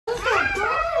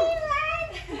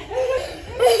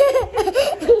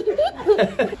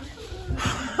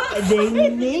They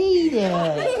made it.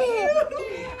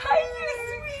 Hi, you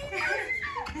sweet.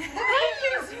 Hi,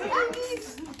 you sweet.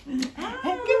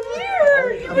 Come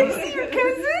here. You want to see your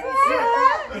cousin?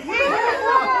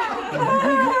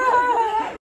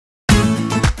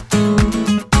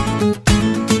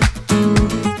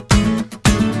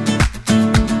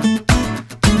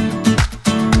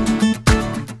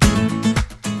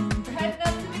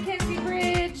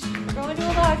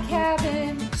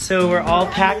 So we're all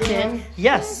packed in.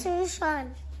 Yes.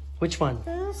 Which one?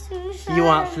 You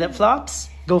want flip-flops?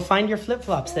 Go find your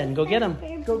flip-flops then. Go get them.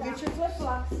 Go get your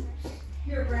flip-flops.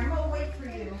 Here, Grandma will wait for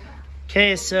you.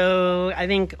 Okay, so I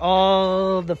think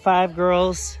all the 5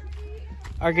 girls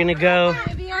are gonna go.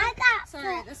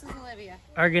 Sorry, this is Olivia.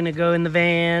 Are gonna go in the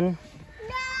van,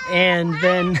 and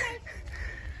then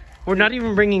we're not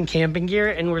even bringing camping gear,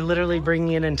 and we're literally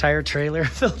bringing an entire trailer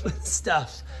filled with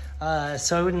stuff.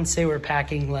 So I wouldn't say we're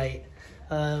packing light,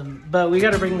 but we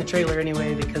got to bring the trailer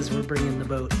anyway because we're bringing the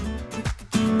boat.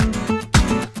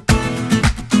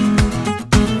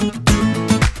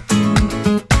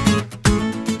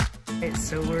 Okay,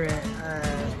 so we're at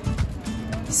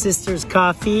Sister's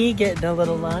Coffee getting a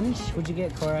little lunch. What'd you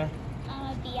get, Cora?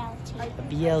 BLT. A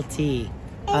BLT.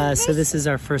 So this is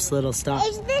our first little stop.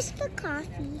 Is this the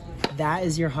coffee? That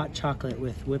is your hot chocolate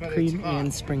with whipped cream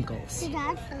and sprinkles.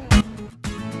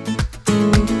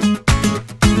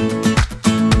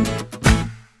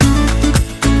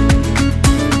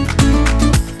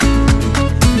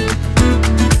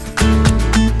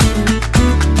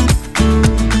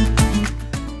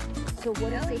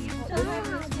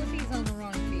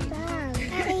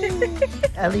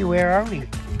 Ellie, where are we?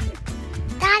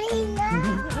 Daddy,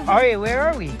 no. Ari, where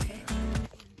are we?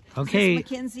 Okay,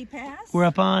 McKenzie Pass? we're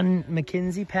up on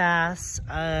McKenzie Pass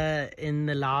in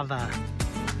the lava.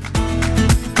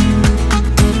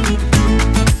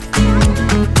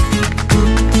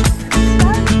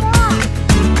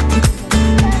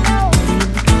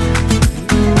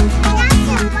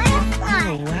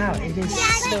 Oh wow, it is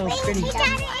so pretty. It's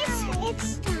tired.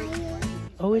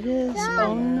 Oh, it is?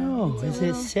 Oh no, is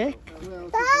it sick?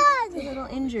 It's a little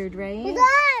injured, right? Do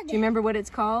you remember what it's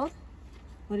called?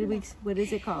 What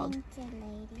is it called?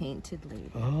 Painted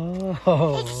lady. Oh.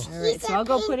 All right, so I'll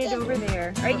go put it over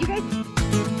there. All right, you guys.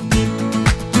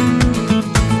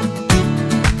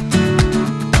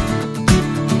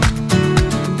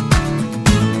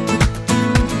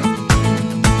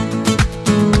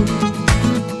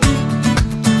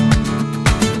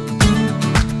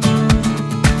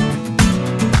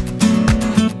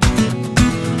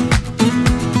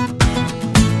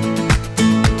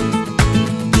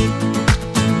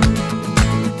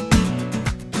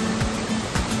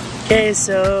 Okay,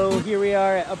 so here we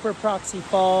are at Upper Proxy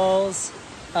Falls.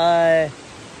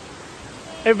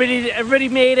 Everybody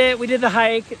made it. We did the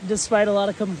hike despite a lot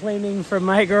of complaining from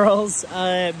my girls,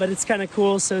 but it's kind of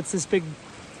cool. So it's this big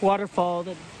waterfall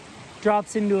that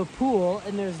drops into a pool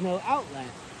and there's no outlet.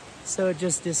 So it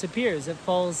just disappears. It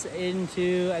falls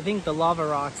into, I think, the lava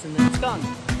rocks and then it's gone.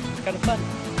 It's kind of fun.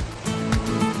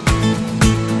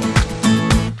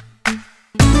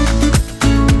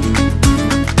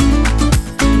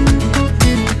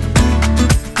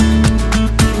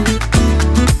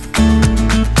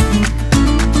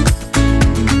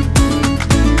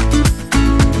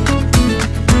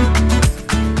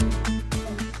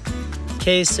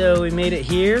 Okay, so we made it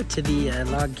here to the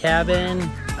log cabin.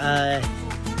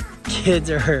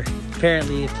 Kids are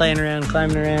apparently playing around,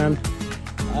 climbing around,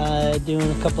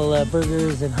 doing a couple of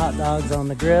burgers and hot dogs on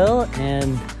the grill,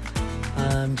 and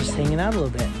just hanging out a little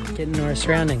bit, getting to our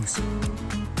surroundings.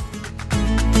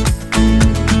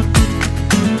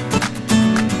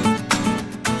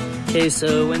 Okay,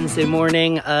 so Wednesday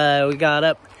morning, we got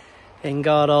up and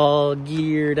got all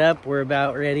geared up. We're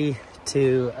about ready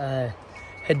to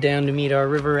head down to meet our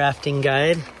river rafting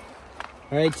guide.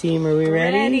 All right, team, are we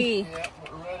ready? Yeah,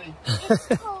 we're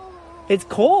ready. It's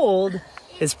cold.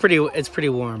 It's pretty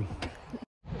warm.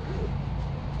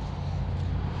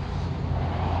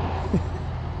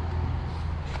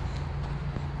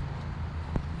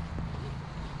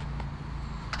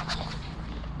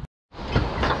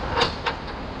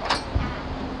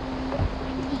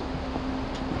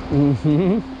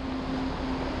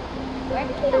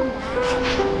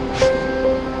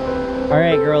 All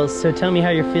right, girls, so tell me how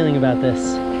you're feeling about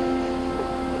this.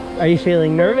 Are you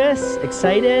feeling nervous,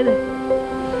 excited?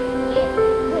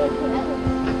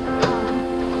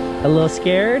 A little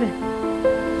scared? This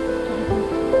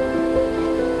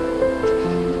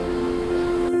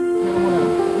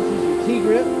is your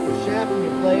T-grip, your shaft and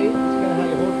your blade. It's kind of how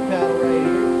you hold your paddle right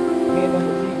here. Hand on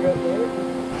the T-grip there.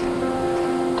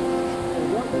 There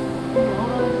you go.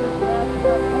 Hold on to this grab, you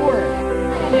got forward.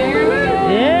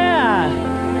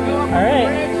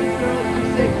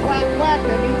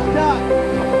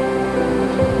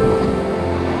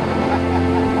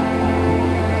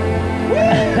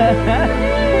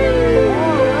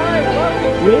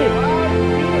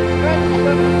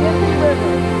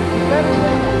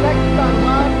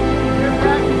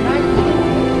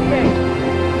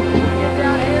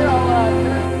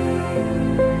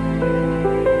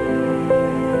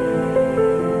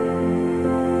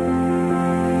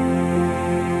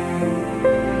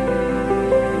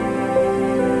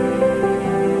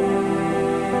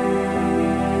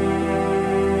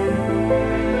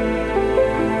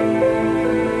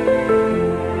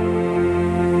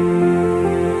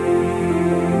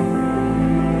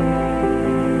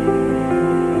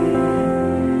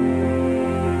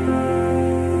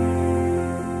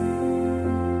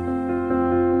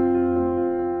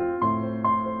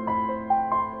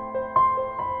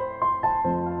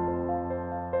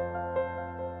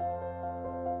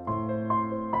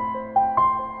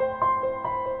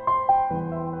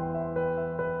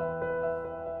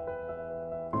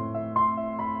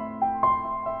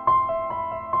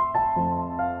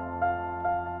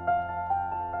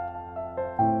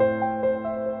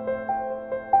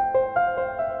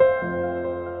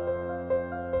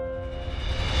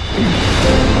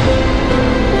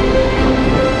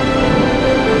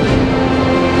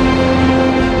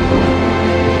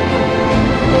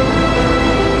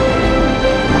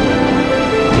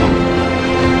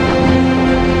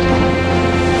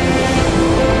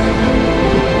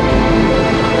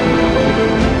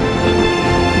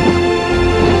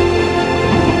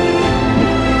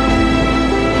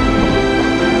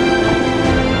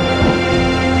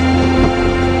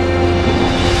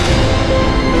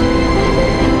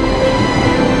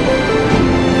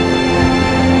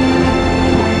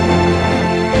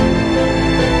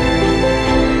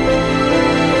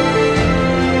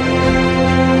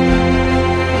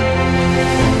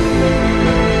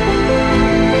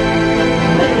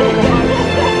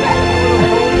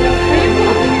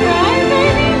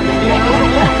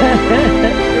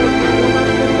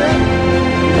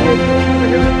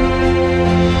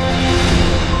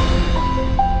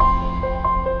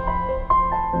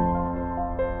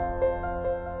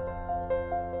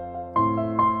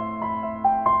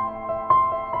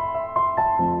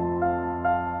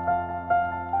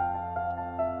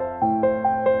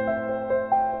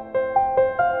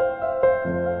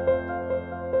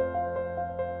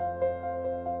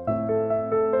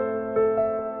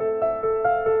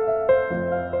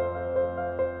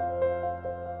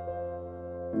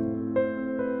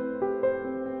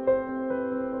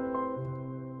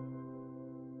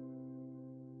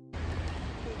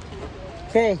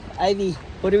 Okay, Ivy,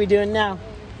 what are we doing now?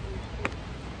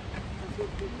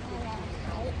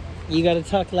 You gotta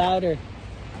talk louder.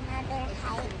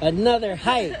 Another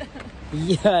hike.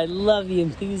 Yeah, I love the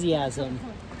enthusiasm.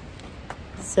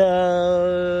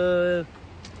 So,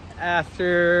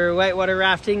 after whitewater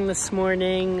rafting this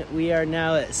morning, we are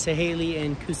now at Sahalie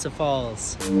and Koosah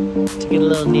Falls to get a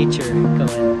little nature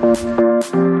going.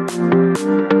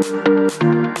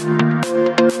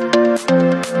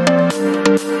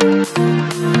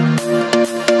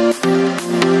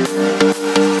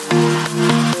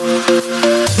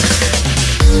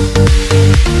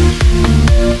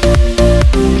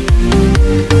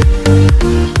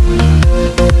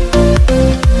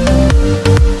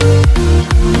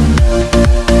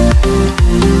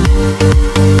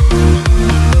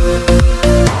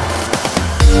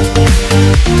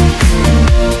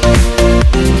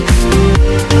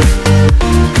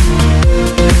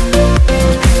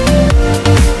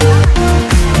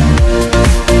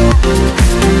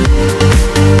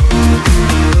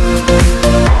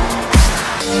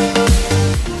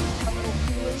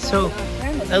 So,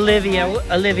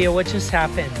 Olivia, what just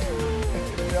happened?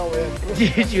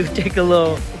 Did you take a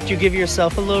little, did you give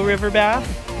yourself a little river bath?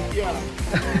 Yeah.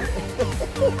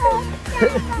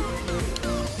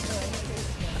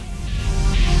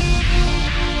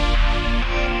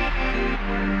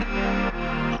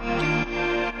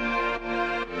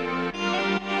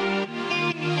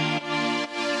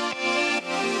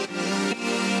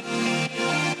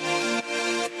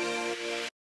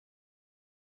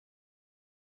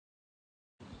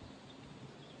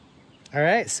 All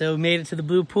right, so made it to the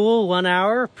Blue Pool, 1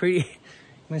 hour.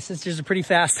 My sister's a pretty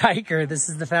fast hiker. This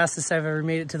is the fastest I've ever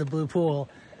made it to the Blue Pool.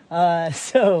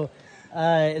 It's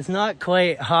not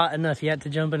quite hot enough yet to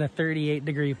jump in a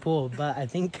 38-degree pool, but I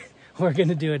think we're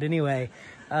gonna do it anyway.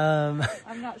 I'm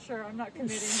not sure, I'm not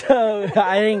committing. So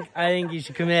I think you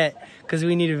should commit because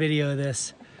we need a video of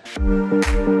this.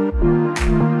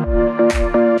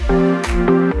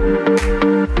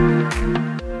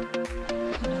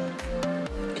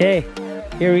 Okay,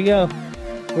 here we go.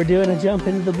 We're doing a jump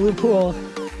into the Blue Pool.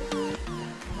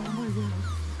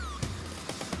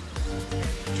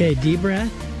 Okay, deep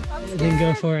breath, and then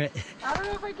go for it. I don't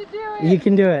know if I can do it. You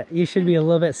can do it. You should be a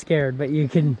little bit scared, but you're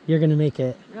gonna make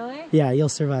it. Really? Yeah, you'll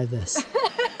survive this.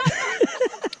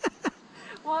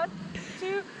 1,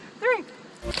 2, 3.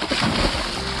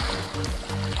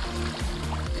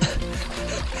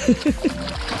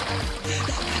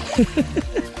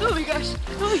 Oh my gosh.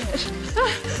 Oh my gosh.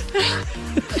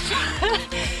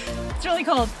 It's really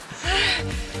cold.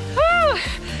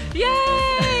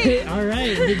 Yay! All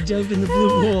right, big jump in the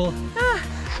blue pool.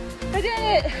 I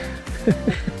did it!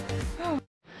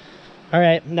 All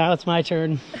right, now it's my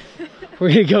turn. We're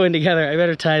gonna go in together. I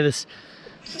better tie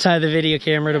the video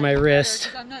camera to my wrist.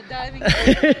 I'm not diving.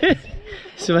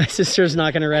 So my sister's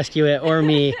not gonna rescue it, or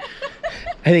me.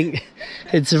 I think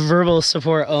it's verbal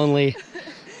support only.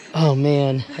 Oh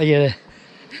man, I gotta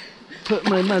put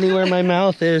my money where my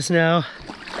mouth is now.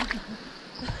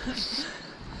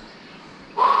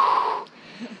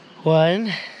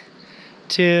 1,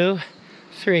 2,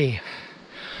 3.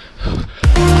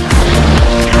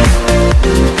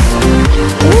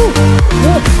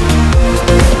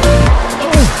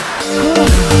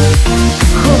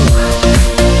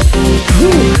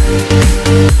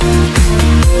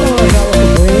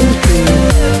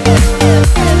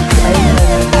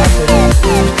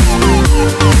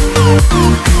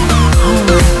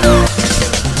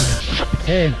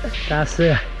 Okay, that's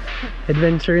the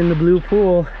adventure in the blue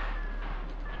pool.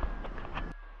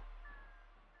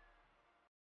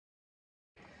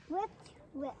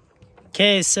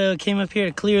 Okay, so came up here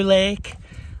to Clear Lake.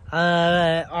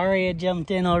 Aria jumped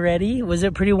in already. Was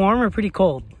it pretty warm or pretty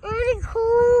cold? Pretty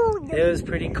cold. It was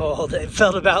pretty cold. It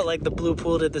felt about like the blue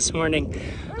pool did this morning.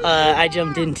 I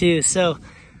jumped in too. So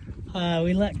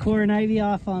we let Cora and Ivy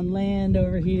off on land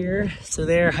over here. So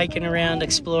they're hiking around,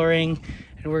 exploring,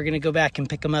 and we're gonna go back and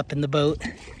pick them up in the boat.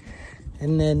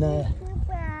 And then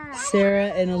Sarah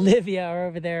and Olivia are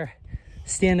over there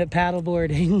stand-up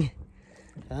paddleboarding.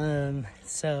 And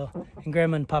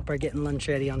Grandma and Papa are getting lunch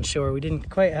ready on shore. We didn't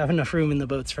quite have enough room in the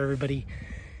boats for everybody.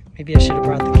 Maybe I should have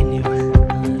brought the canoe.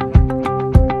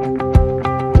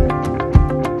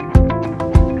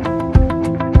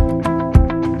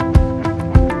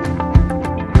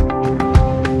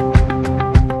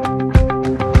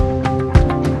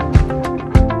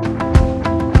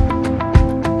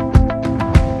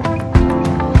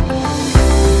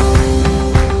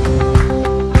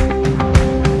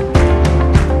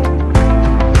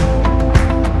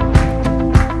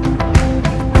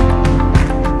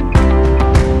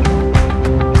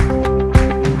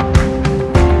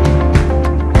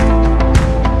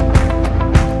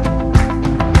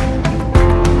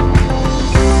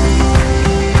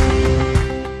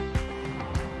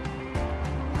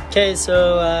 Okay,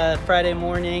 so Friday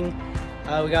morning,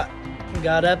 we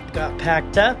got up, got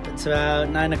packed up. It's about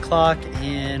 9 o'clock,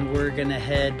 and we're gonna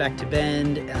head back to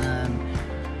Bend.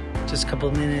 Just a couple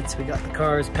of minutes. We got the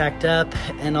cars packed up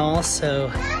and all.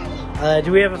 So,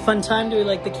 do we have a fun time? Do we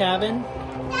like the cabin?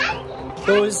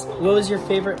 What was your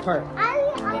favorite part?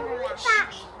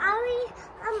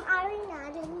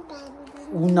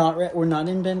 We're not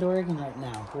in Bend, Oregon right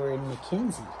now. We're in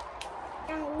McKenzie.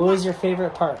 What was your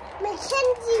favorite part? McKenzie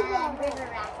River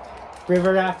rafting.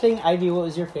 River rafting? Ivy, what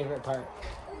was your favorite part?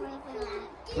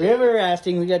 River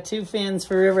rafting. We got 2 fans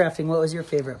for river rafting. What was your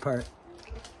favorite part?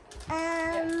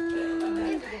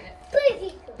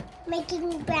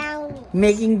 Making brownies.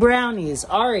 Making brownies.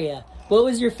 Aria, what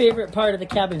was your favorite part of the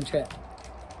cabin trip?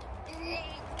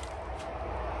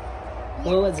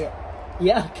 What was it?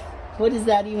 Yuck. What does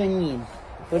that even mean?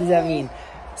 What does that mean?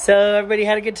 So everybody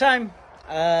had a good time.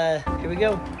 Here we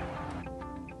go.